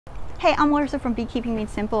Hey, I'm Larissa from Beekeeping Made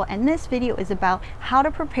Simple, and this video is about how to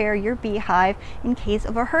prepare your beehive in case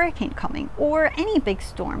of a hurricane coming or any big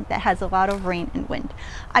storm that has a lot of rain and wind.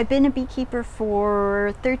 I've been a beekeeper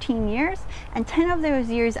for 13 years, and 10 of those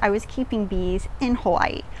years I was keeping bees in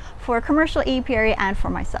Hawaii for a commercial apiary and for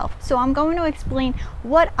myself. So I'm going to explain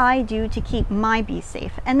what I do to keep my bees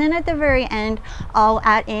safe, and then at the very end I'll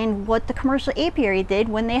add in what the commercial apiary did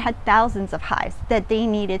when they had thousands of hives that they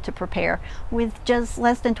needed to prepare with just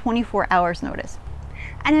less than 24 hours notice.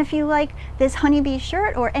 And if you like this honeybee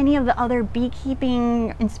shirt or any of the other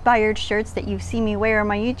beekeeping inspired shirts that you see me wear in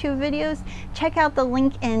my YouTube videos, check out the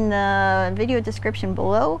link in the video description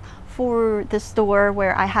below for the store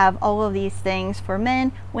where I have all of these things for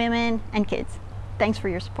men, women, and kids. Thanks for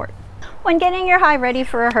your support. When getting your hive ready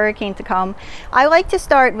for a hurricane to come, I like to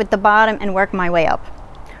start with the bottom and work my way up.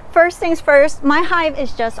 First things first, my hive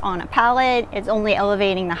is just on a pallet. It's only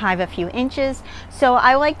elevating the hive a few inches. So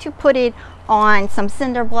I like to put it on some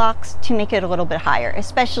cinder blocks to make it a little bit higher,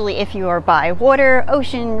 especially if you are by water,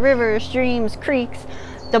 ocean, rivers, streams, creeks,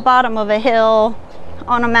 the bottom of a hill,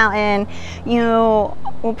 on a mountain. You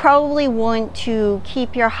will probably want to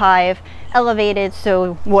keep your hive elevated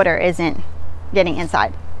so water isn't getting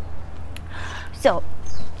inside. So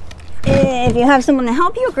if you have someone to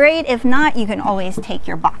help you, great. If not, you can always take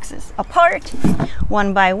your boxes apart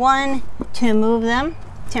one by one to move them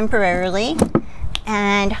temporarily.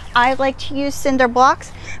 And I like to use cinder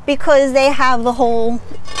blocks because they have the hole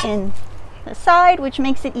in the side, which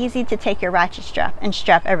makes it easy to take your ratchet strap and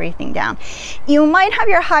strap everything down. You might have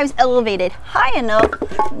your hives elevated high enough,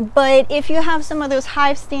 but if you have some of those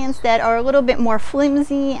hive stands that are a little bit more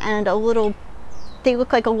flimsy and they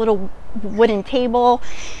look like a little wooden table,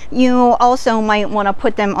 you also might want to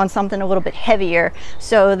put them on something a little bit heavier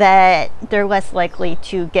so that they're less likely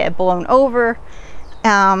to get blown over.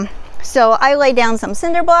 So I lay down some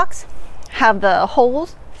cinder blocks, have the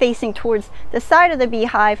holes facing towards the side of the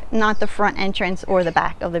beehive, not the front entrance or the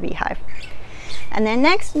back of the beehive. And then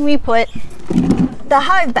next we put the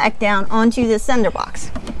hive back down onto the cinder blocks.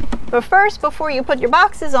 But first, before you put your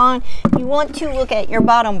boxes on, you want to look at your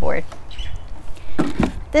bottom board.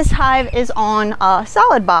 This hive is on a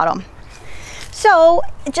solid bottom. So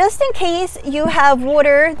just in case you have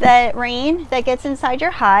rain that gets inside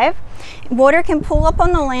your hive, water can pool up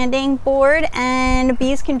on the landing board and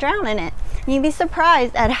bees can drown in it. You'd be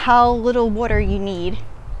surprised at how little water you need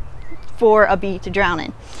for a bee to drown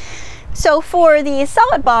in. So for the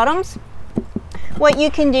solid bottoms, what you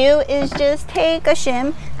can do is just take a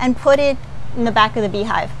shim and put it in the back of the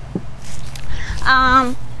beehive.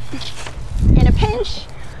 In a pinch,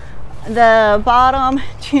 the bottom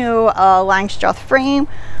to a Langstroth frame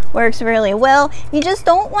works really well. You just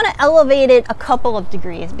don't want to elevate it a couple of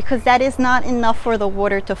degrees because that is not enough for the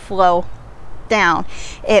water to flow down.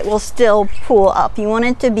 It will still pool up. You want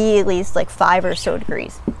it to be at least like 5 or so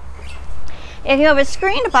degrees. If you have a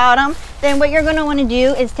screened bottom, then what you're going to want to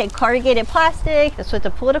do is take corrugated plastic. That's what the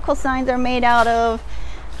political signs are made out of.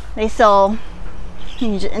 They sell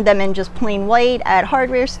them in just plain white at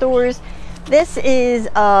hardware stores. This is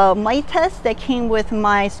a mite test that came with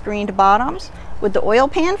my screened bottoms with the oil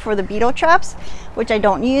pan for the beetle traps, which I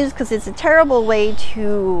don't use because it's a terrible way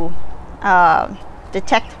to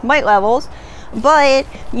detect mite levels, but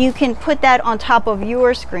you can put that on top of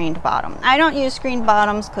your screened bottom. I don't use screened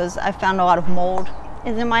bottoms because I found a lot of mold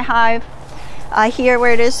is in my hive here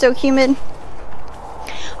where it is so humid,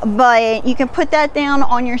 but you can put that down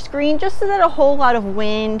on your screen just so that a whole lot of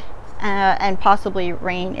wind and possibly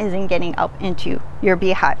rain isn't getting up into your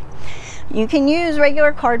beehive. You can use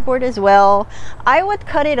regular cardboard as well. I would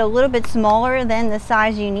cut it a little bit smaller than the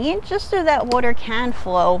size you need just so that water can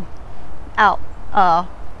flow out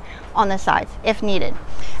on the sides if needed.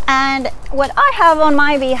 And what I have on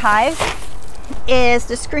my beehive is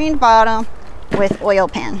the screened bottom with oil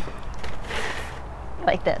pan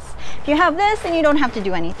like this. If you have this, then you don't have to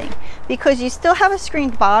do anything because you still have a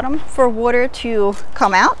screened bottom for water to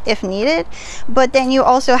come out if needed, but then you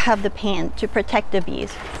also have the pan to protect the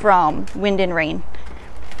bees from wind and rain.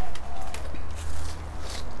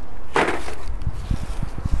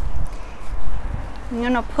 I'm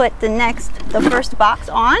gonna put the first box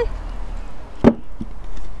on,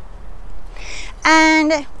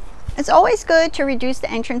 and it's always good to reduce the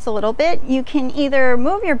entrance a little bit. You can either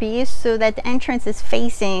move your bees so that the entrance is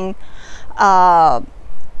facing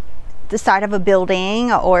the side of a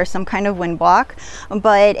building or some kind of wind block,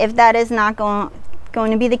 but if that is not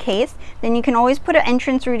going to be the case, then you can always put an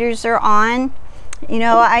entrance reducer on. You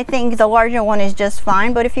know, I think the larger one is just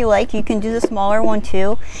fine, but if you like, you can do the smaller one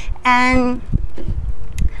too. And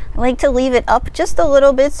I like to leave it up just a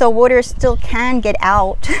little bit so water still can get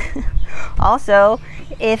out also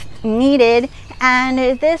if needed,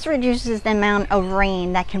 and this reduces the amount of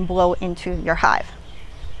rain that can blow into your hive.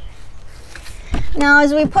 Now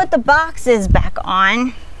as we put the boxes back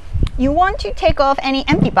on, you want to take off any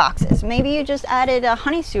empty boxes. Maybe you just added a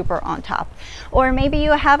honey super on top, or maybe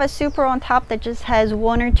you have a super on top that just has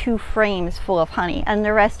 1 or 2 frames full of honey and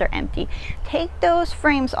the rest are empty. Take those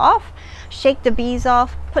frames off, shake the bees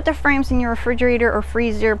off, put the frames in your refrigerator or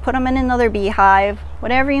freezer, put them in another beehive,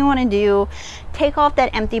 whatever you want to do. Take off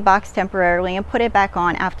that empty box temporarily and put it back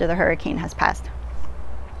on after the hurricane has passed.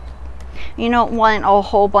 You don't want a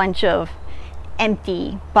whole bunch of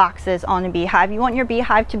empty boxes on the beehive. You want your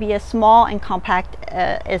beehive to be as small and compact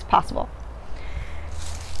as possible.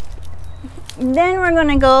 Then we're going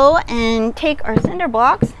to go and take our cinder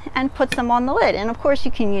blocks and put some on the lid, and of course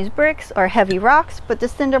you can use bricks or heavy rocks, but the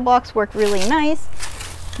cinder blocks work really nice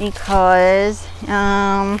because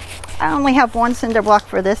I only have 1 cinder block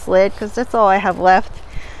for this lid because that's all I have left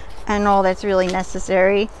and all that's really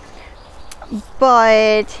necessary.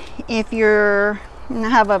 But if you're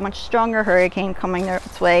have a much stronger hurricane coming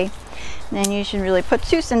its way, then you should really put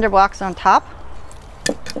 2 cinder blocks on top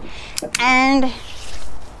and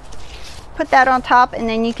put that on top, and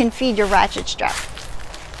then you can feed your ratchet strap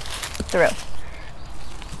through.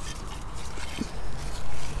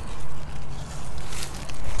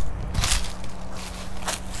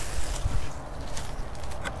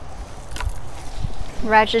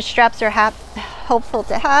 Ratchet straps are helpful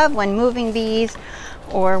to have when moving bees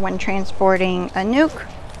or when transporting a nuke.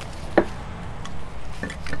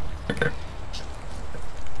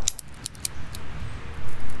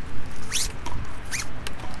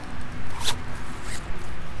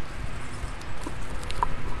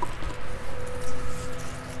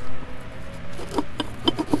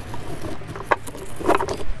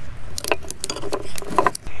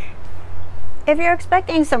 If you're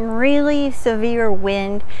expecting some really severe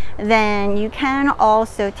wind, then you can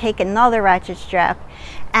also take another ratchet strap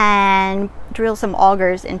and drill some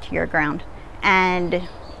augers into your ground and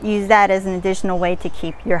use that as an additional way to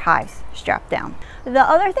keep your hives strapped down. The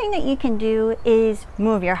other thing that you can do is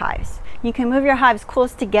move your hives. You can move your hives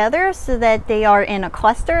close together so that they are in a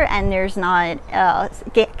cluster and there's not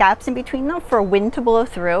gaps in between them for wind to blow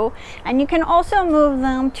through. And you can also move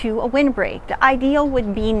them to a windbreak. The ideal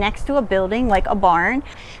would be next to a building like a barn.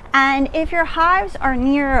 And if your hives are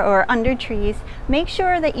near or under trees, make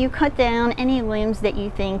sure that you cut down any limbs that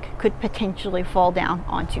you think could potentially fall down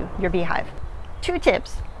onto your beehive. 2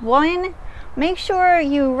 tips. 1, make sure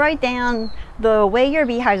you write down the way your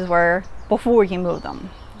beehives were before you move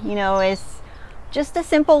them. You know, it's just a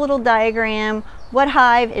simple little diagram, what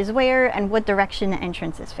hive is where and what direction the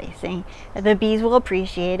entrance is facing. The bees will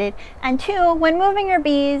appreciate it. And 2, when moving your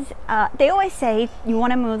bees, they always say you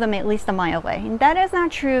want to move them at least a mile away. And that is not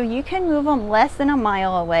true. You can move them less than a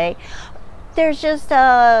mile away. There's just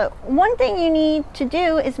one thing you need to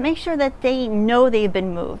do is make sure that they know they've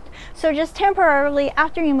been moved. So just temporarily,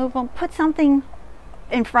 after you move them, put something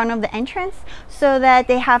in front of the entrance so that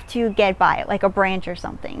they have to get by it, like a branch or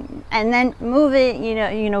something, and then move it,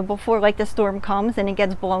 you know, before like the storm comes and it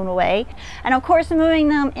gets blown away. And of course, moving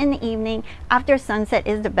them in the evening after sunset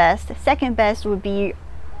is the best. Second best would be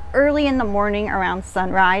early in the morning around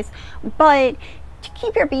sunrise. But to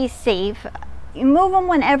keep your bees safe, you move them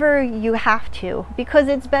whenever you have to, because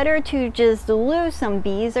it's better to just lose some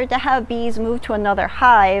bees or to have bees move to another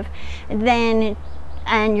hive and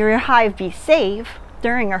your hive be safe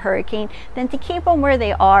during a hurricane than to keep them where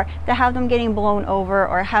they are, to have them getting blown over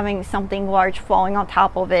or having something large falling on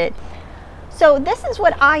top of it. So this is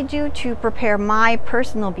what I do to prepare my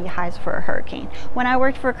personal beehives for a hurricane. When I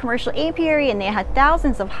worked for a commercial apiary and they had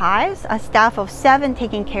thousands of hives, a staff of 7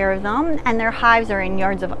 taking care of them, and their hives are in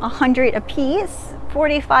yards of 100 apiece,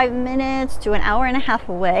 45 minutes to an hour and a half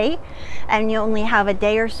away, and you only have a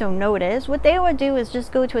day or so notice, what they would do is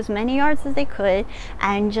just go to as many yards as they could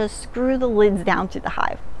and just screw the lids down to the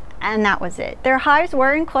hive. And that was it. Their hives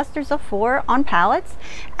were in clusters of 4 on pallets,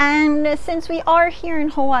 and since we are here in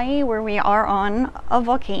Hawaii where we are on a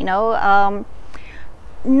volcano,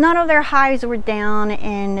 none of their hives were down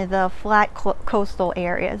in the flat coastal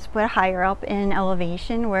areas, but higher up in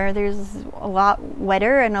elevation where there's a lot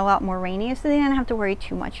wetter and a lot more rainy, so they didn't have to worry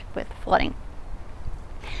too much with flooding.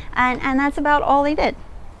 And that's about all they did.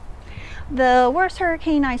 The worst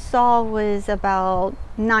hurricane I saw was about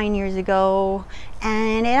 9 years ago,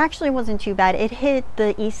 and it actually wasn't too bad. It hit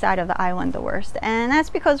the east side of the island the worst, and that's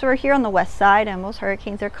because we're here on the west side and most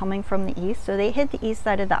hurricanes are coming from the east, so they hit the east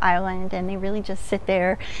side of the island and they really just sit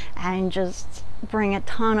there and just bring a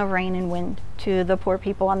ton of rain and wind to the poor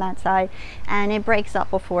people on that side, and it breaks up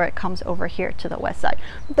before it comes over here to the west side.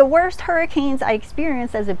 The worst hurricanes I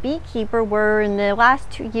experienced as a beekeeper were in the last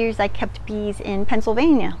 2 years I kept bees in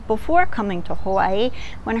Pennsylvania before coming to Hawaii,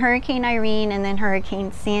 when Hurricane Irene and then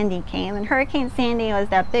Hurricane Sandy came. And Hurricane Sandy was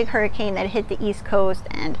that big hurricane that hit the East Coast,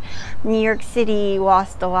 and New York City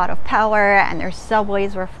lost a lot of power, and their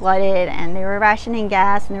subways were flooded, and they were rationing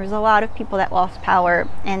gas, and there was a lot of people that lost power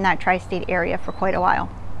in that tri-state area for quite a while.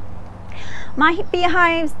 My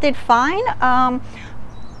beehives did fine.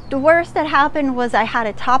 The worst that happened was I had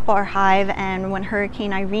a top bar hive, and when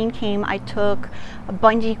Hurricane Irene came, I took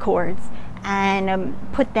bungee cords and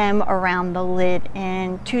put them around the lid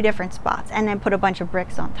in 2 different spots, and then put a bunch of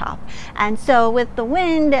bricks on top. And so with the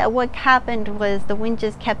wind, what happened was the wind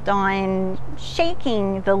just kept on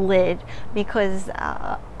shaking the lid, because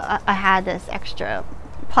I had this extra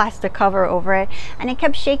plastic cover over it, and it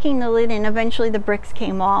kept shaking the lid, and eventually the bricks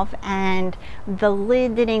came off, and the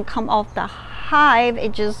lid didn't come off the hive,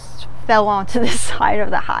 it just fell onto the side of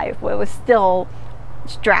the hive, where it was still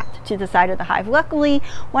strapped to the side of the hive. Luckily,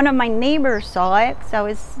 one of my neighbors saw it.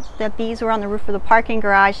 So the bees were on the roof of the parking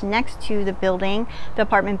garage next to the building, the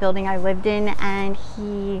apartment building I lived in, and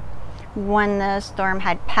when the storm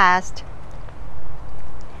had passed,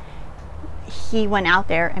 he went out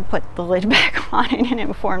there and put the lid back on it and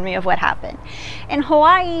informed me of what happened. In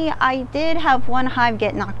Hawaii, I did have one hive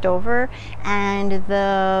get knocked over, and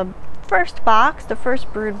the first box, the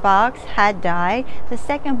first brood box, had died. The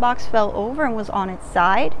second box fell over and was on its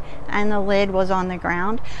side, and the lid was on the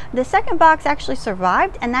ground. The second box actually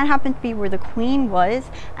survived, and that happened to be where the queen was,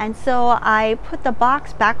 and so I put the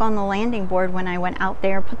box back on the landing board when I went out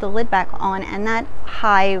there, put the lid back on, and that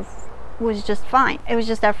hive was just fine. It was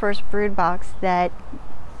just that first brood box that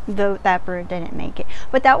that bird didn't make it.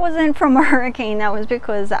 But that wasn't from a hurricane. That was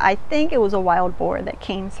because I think it was a wild boar that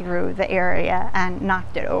came through the area and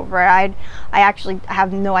knocked it over. I actually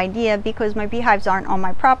have no idea, because my beehives aren't on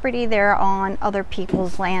my property, they're on other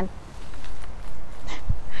people's land.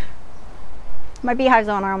 My beehives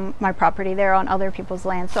aren't on my property, they're on other people's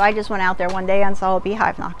land. So I just went out there one day and saw a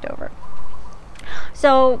beehive knocked over.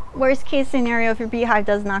 So worst case scenario, if your beehive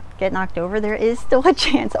does not get knocked over, there is still a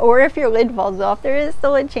chance, or if your lid falls off, there is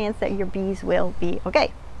still a chance that your bees will be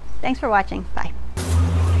okay. Thanks for watching. Bye.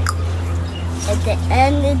 At the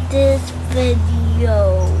end of this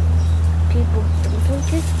video, people don't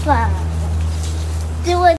forget to do it.